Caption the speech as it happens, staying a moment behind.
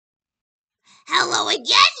Hello again,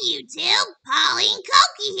 YouTube. Polly and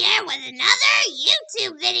Koki here with another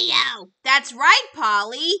YouTube video. That's right,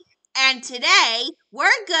 Polly. And today,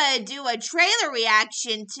 we're gonna do a trailer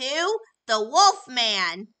reaction to The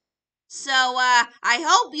Wolfman. So, I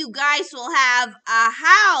hope you guys will have a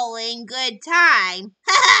howling good time.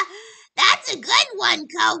 That's a good one,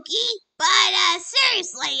 Koki. But,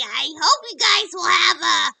 seriously, I hope you guys will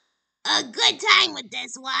have a good time with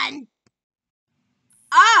this one.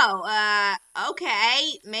 Oh,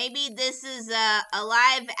 okay. Maybe this is a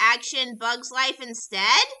live-action Bug's Life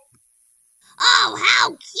instead? Oh, how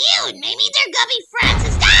cute! Maybe they're gonna be friends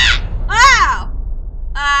instead! Oh!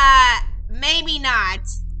 Maybe not.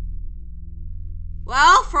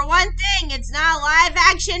 Well, for one thing, it's not a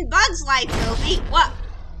live-action Bug's Life movie.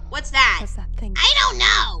 What's that? What's that thing? I don't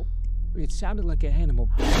know. It sounded like an animal.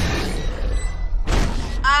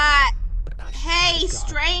 Hey,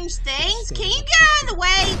 strange things. Can you get out of the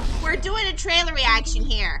way? We're doing a trailer reaction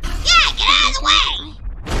here. Yeah, get out of the way!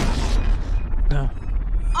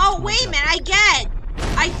 Oh, wait a minute, I get it.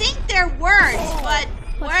 I think they're words, but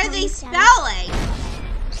what are they spelling?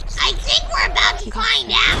 I think we're about to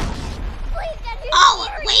find out. Oh,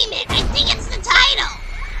 wait a minute, I think it's the title.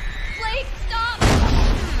 Please stop!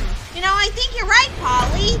 You know, I think you're right,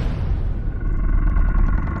 Polly.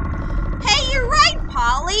 Hey, you're right,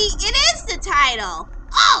 Polly. It is the title.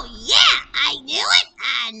 Oh, yeah, I knew it,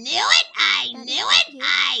 I knew it, I knew it,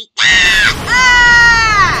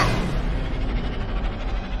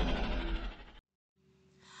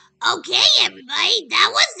 Okay, everybody,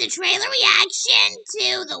 that was the trailer reaction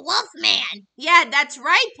to The Wolfman. Yeah, that's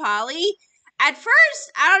right, Polly. At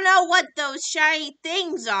first, I don't know what those shiny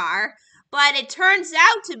things are, but it turns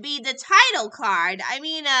out to be the title card. I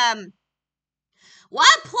mean, what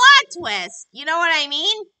a plot twist. You know what I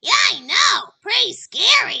mean? Yeah, I know. Pretty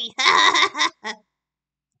scary.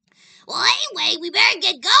 Well, anyway, we better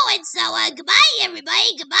get going, so goodbye,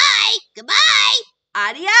 everybody. Goodbye. Goodbye.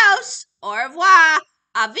 Adios. Au revoir.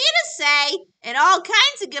 Auf Wiedersehen. And all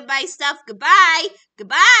kinds of goodbye stuff. Goodbye.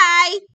 Goodbye.